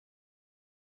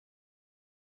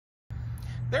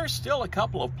There's still a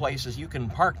couple of places you can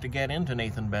park to get into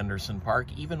Nathan Benderson Park,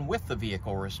 even with the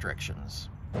vehicle restrictions.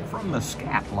 From the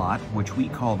scat lot, which we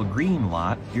call the green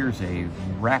lot, here's a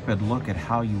rapid look at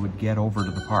how you would get over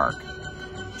to the park.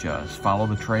 Just follow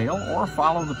the trail or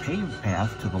follow the paved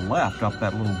path to the left up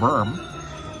that little berm.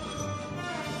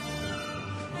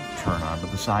 Turn onto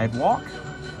the sidewalk.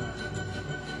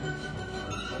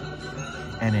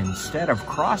 And instead of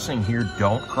crossing here,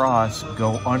 don't cross,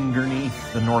 go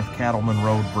underneath the North Cattleman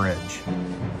Road Bridge.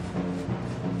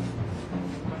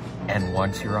 And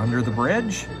once you're under the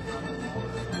bridge,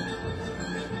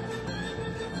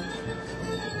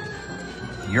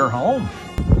 you're home.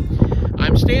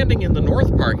 I'm standing in the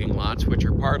north parking lots, which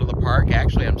are part of the park.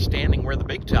 Actually, I'm standing where the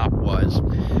Big Top was.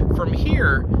 From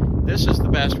here, this is the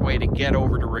best way to get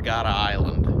over to Regatta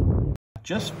Island.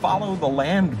 Just follow the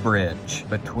land bridge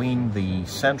between the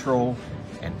central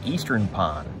and eastern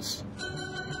ponds.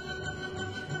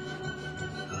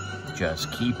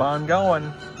 Just keep on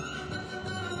going.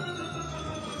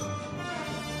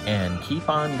 And keep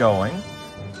on going.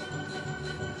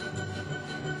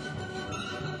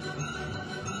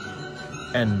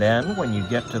 And then when you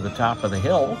get to the top of the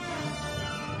hill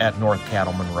at North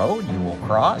Cattleman Road, you will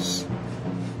cross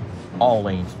all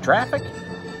lanes of traffic,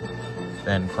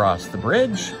 then cross the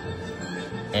bridge,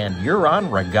 and you're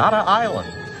on Regatta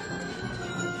Island.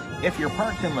 If you're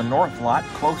parked in the north lot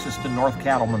closest to North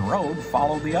Cattleman Road,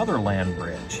 follow the other land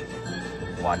bridge.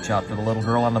 Watch out for the little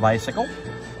girl on the bicycle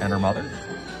and her mother.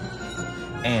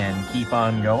 And keep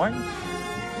on going,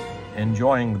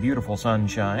 enjoying the beautiful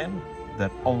sunshine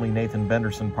that only Nathan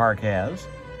Benderson Park has.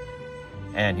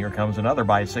 And here comes another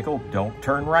bicycle. Don't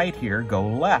turn right here, go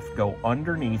left, go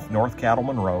underneath North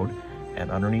Cattleman Road and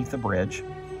underneath the bridge,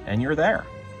 and you're there.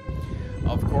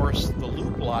 Of course, the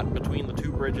loop lot between the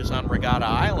two bridges on Regatta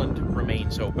Island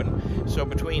remains open, so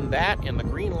between that and the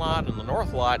green lot and the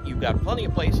north lot, you've got plenty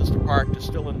of places to park to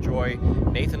still enjoy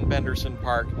Nathan Benderson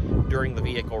Park during the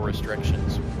vehicle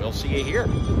restrictions. We'll see you here.